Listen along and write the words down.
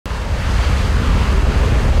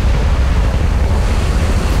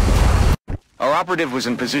operative was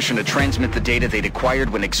in position to transmit the data they'd acquired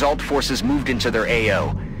when Exalt forces moved into their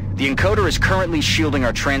AO. The encoder is currently shielding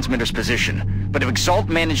our transmitter's position, but if Exalt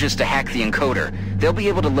manages to hack the encoder, they'll be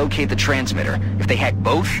able to locate the transmitter. If they hack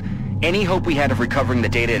both, any hope we had of recovering the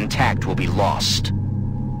data intact will be lost.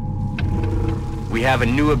 We have a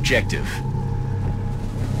new objective.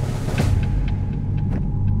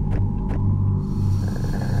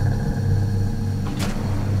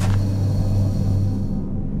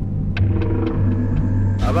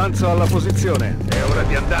 Avanzo alla posizione. È ora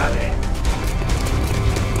di andare.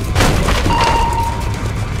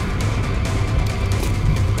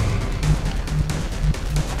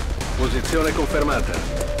 Posizione confermata.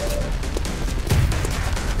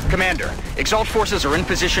 Commander, Exalt forces are in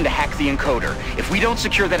position to hack the encoder. If we don't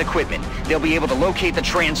secure that equipment, they'll be able to locate the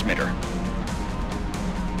transmitter.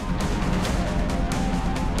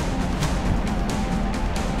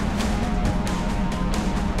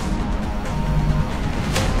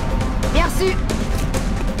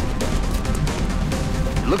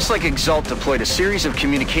 Looks like Exalt deployed a series of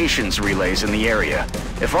communications relays in the area.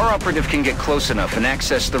 If our operative can get close enough and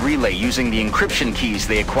access the relay using the encryption keys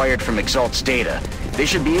they acquired from Exalt's data, they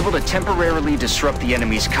should be able to temporarily disrupt the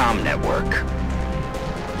enemy's comm network.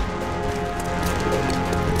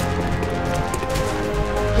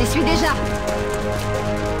 Les suis déjà.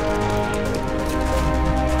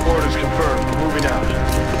 Orders confirmed. Moving out.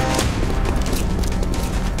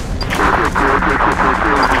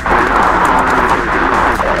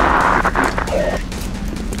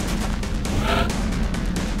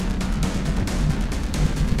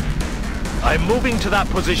 I'm moving to that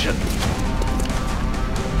position.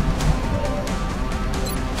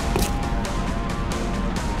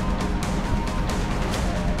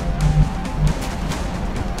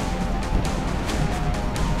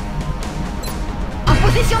 En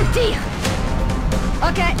position de tir.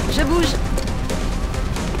 Ok, je bouge.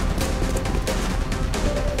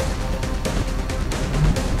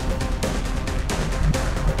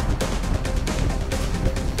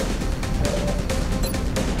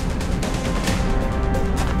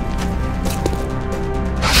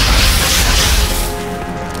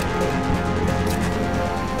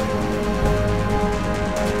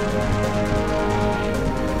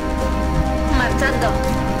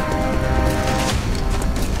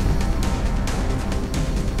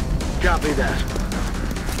 Copy that.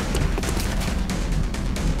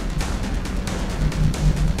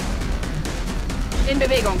 In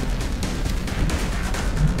Bewegung.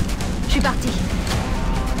 Je suis parti.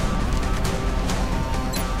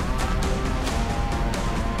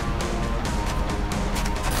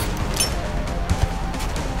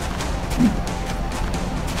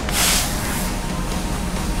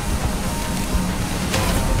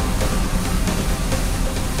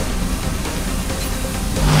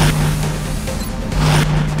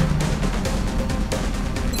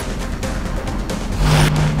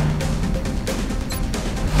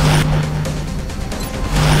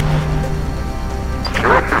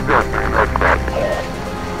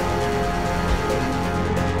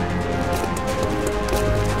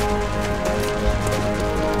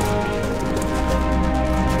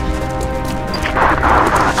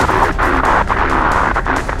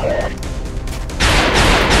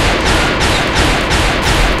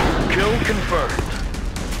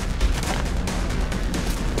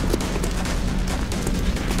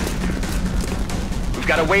 We've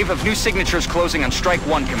got a wave of new signatures closing on Strike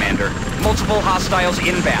 1, Commander. Multiple hostiles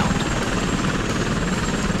inbound.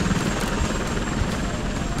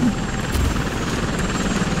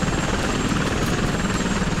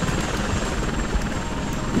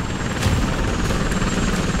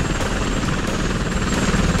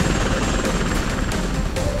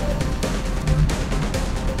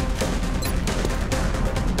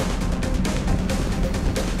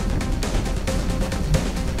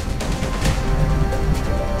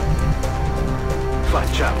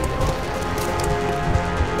 Facciamolo.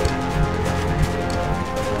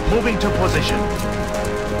 Moving to position.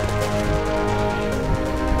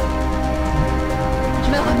 Je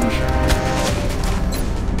me remue.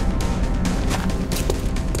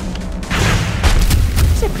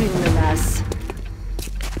 C'est plus une menace.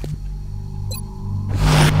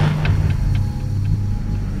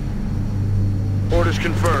 Orders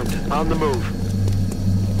confirmed. On the move.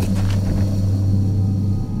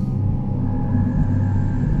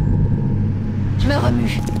 Je me remue.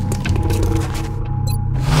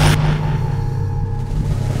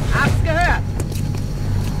 Hab's gehört.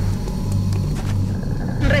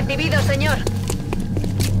 Recibido, señor.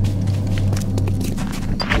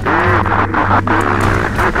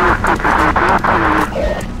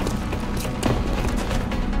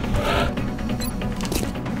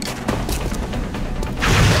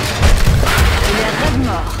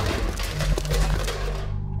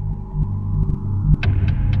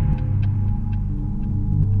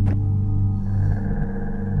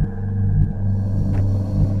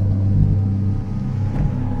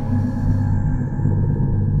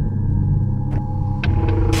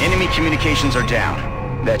 locations are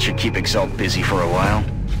down. That should keep Exalt busy for a while.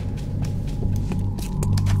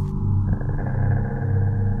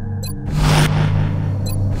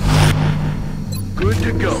 Good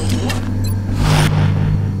to go.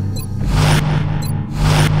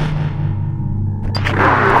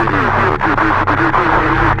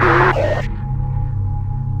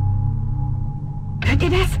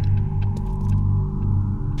 Inès?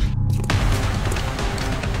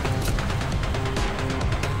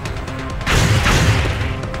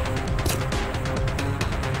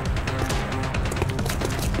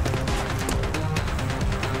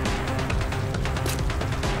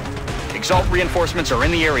 Exalt reinforcements are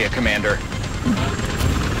in the area, Commander.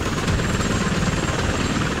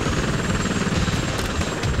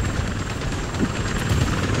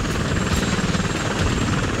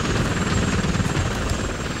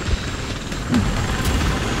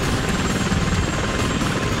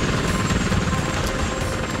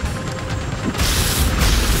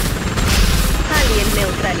 Alien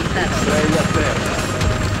neutralizado. Sei a terra.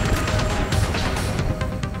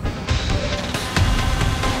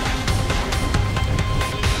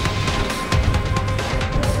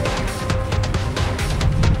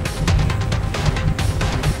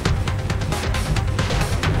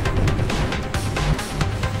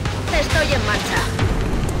 Estoy en marcha.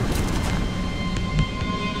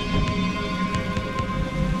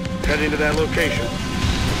 Heading to that location.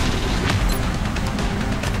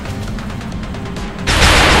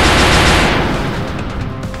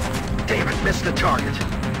 Damn it, missed the target.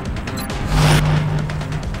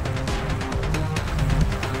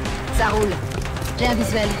 Ça roule. J'ai un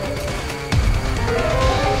visuel.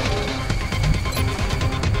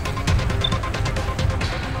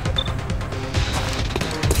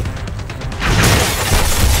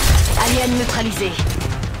 Alien neutralisé.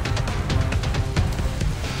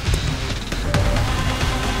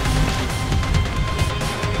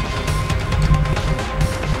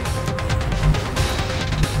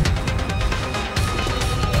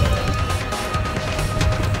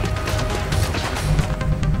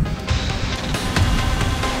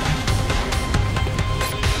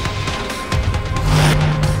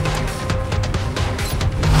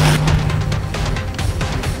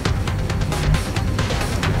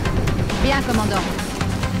 Bien, commandant.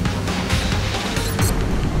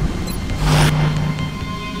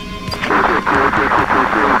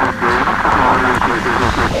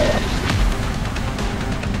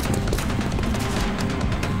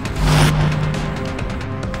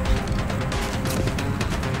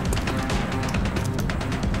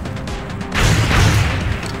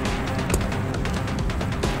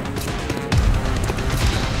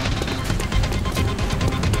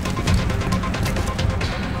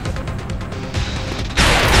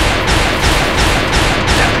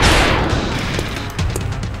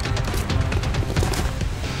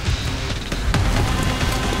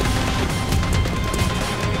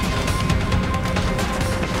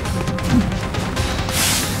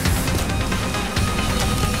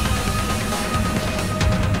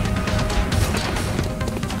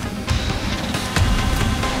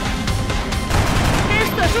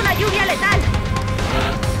 ¡Esto es una lluvia letal!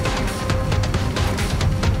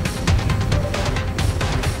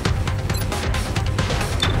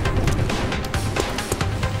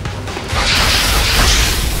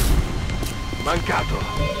 Mancato.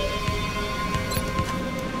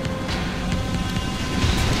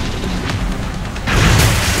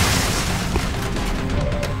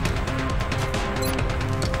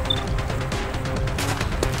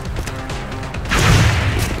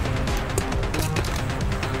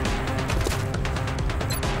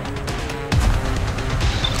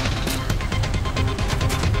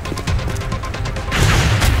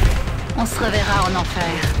 On se reverra en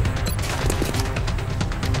enfer.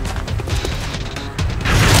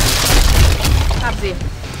 Así.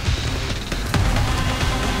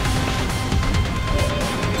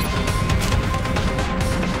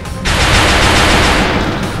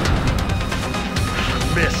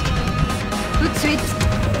 Missed. Tout de suite.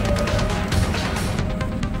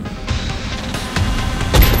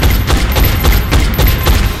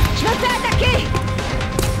 Je me fais attaquer!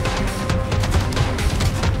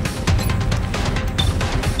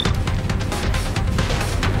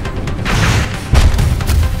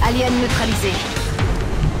 Alien neutralisé.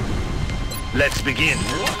 Let's begin.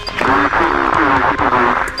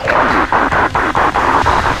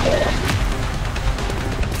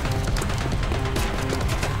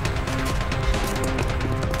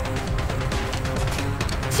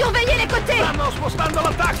 Surveillez les côtés! Stanno spostando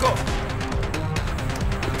l'attacco!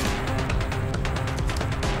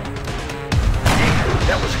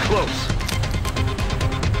 That was close.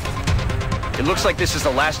 It looks like this is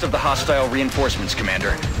the last of the hostile reinforcements,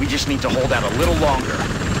 Commander. We just need to hold out a little longer.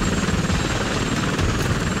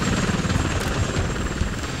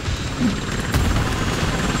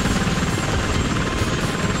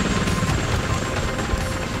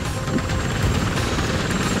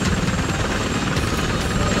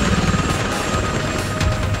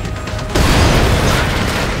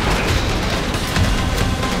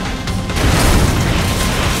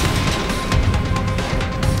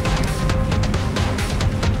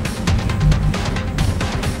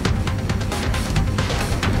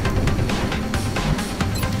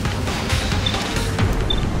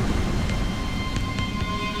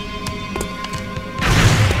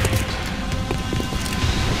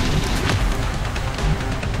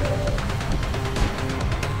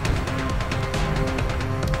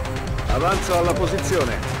 Avanzo alla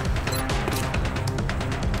posizione.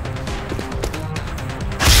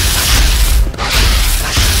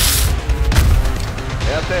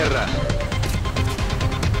 È a terra.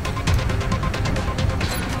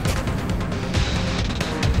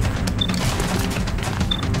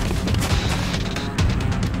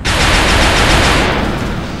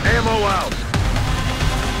 Ammo out.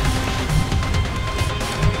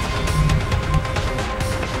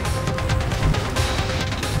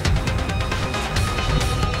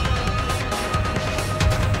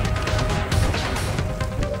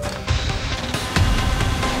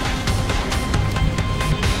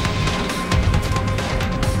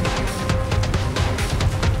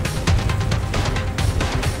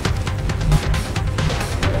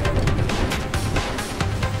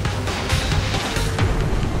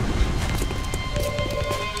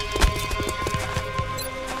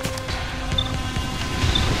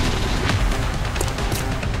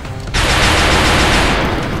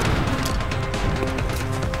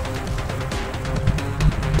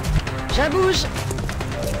 Je bouge.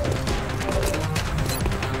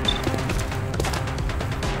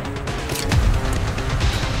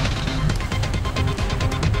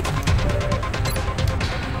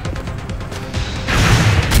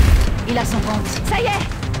 Il a son compte. Ça y est,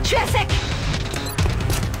 je suis à sec.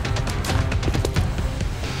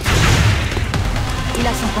 Il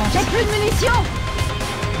a son compte. J'ai plus de munitions.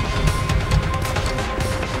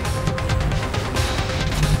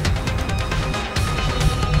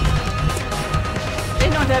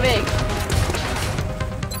 Unterwegs.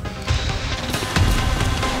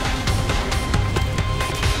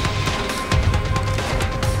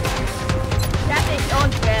 Fertig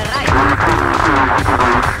und bereit.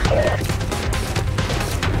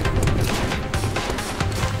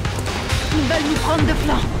 Ils veulent nous prendre de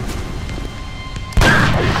flanc.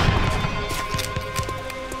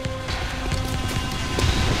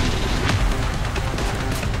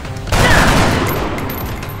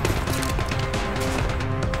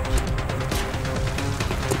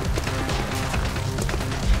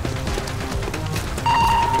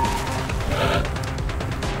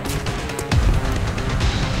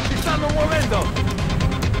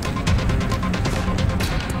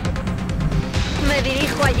 Me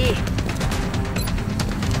dirijo allí.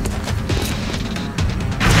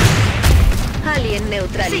 Alien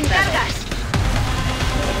neutralizado. ¡Sin cargas!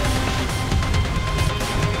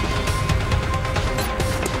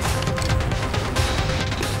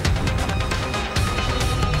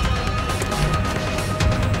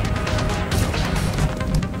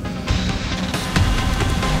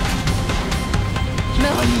 Je me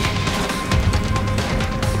remue.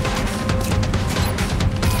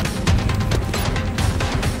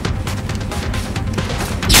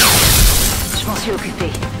 Je m'en suis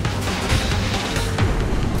occupé.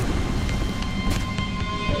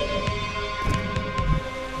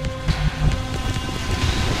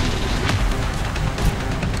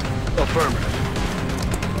 Affirmative.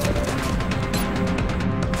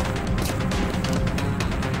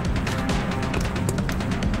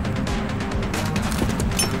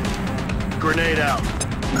 Grenade out.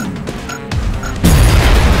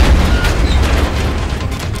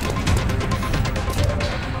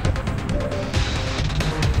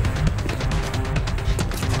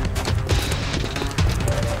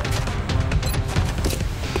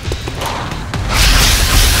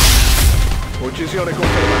 Uccisione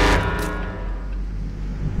confermata.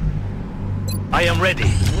 I am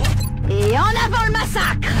ready. Et en avant le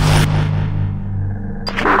massacre!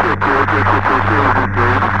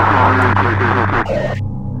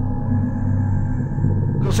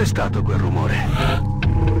 Cos'è stato quel rumore?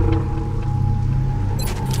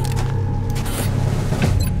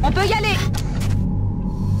 On peut y aller!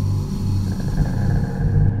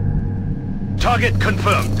 Target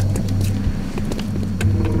confirmed.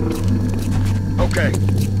 Okay.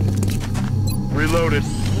 Reloaded.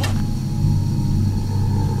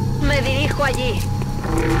 Me dirijo allí.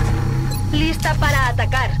 Lista para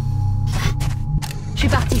atacar. Je suis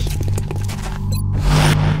parti.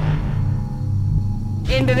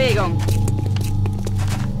 In Bewegung.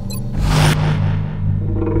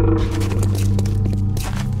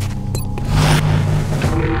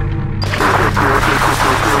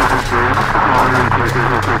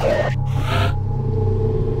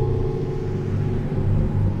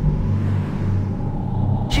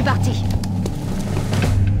 Je suis parti.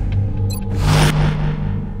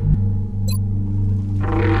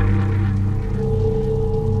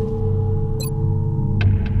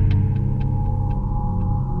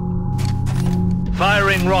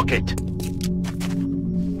 Firing rocket.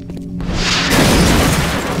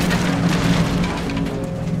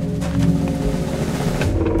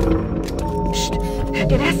 Chut.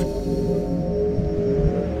 Hört ihr das?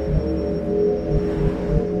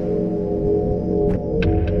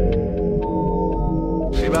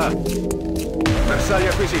 Si va. Bersaglio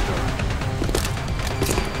acquisito.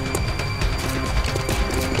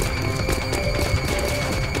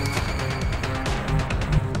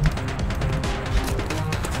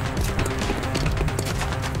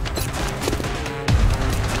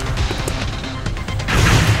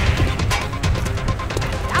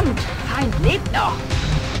 Verdammt, Feind lebt noch.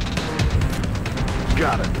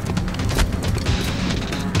 Got it.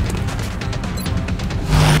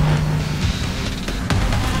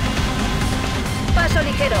 Paso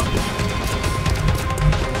ligero.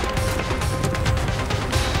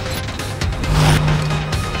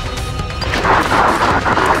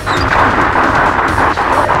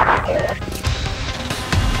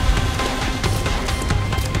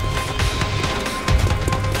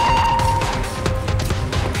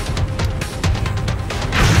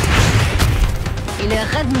 Il est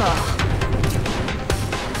raide mort.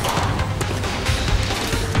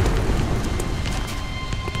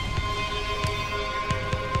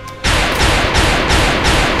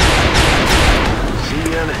 See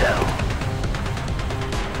you in hell.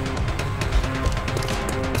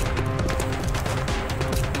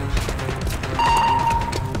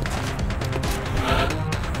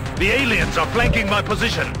 The aliens are flanking my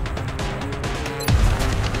position.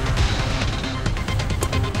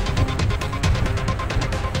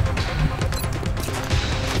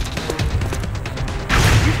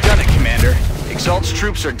 You've done it, Commander. Exalt's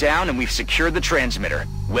troops are down and we've secured the transmitter.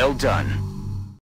 Well done.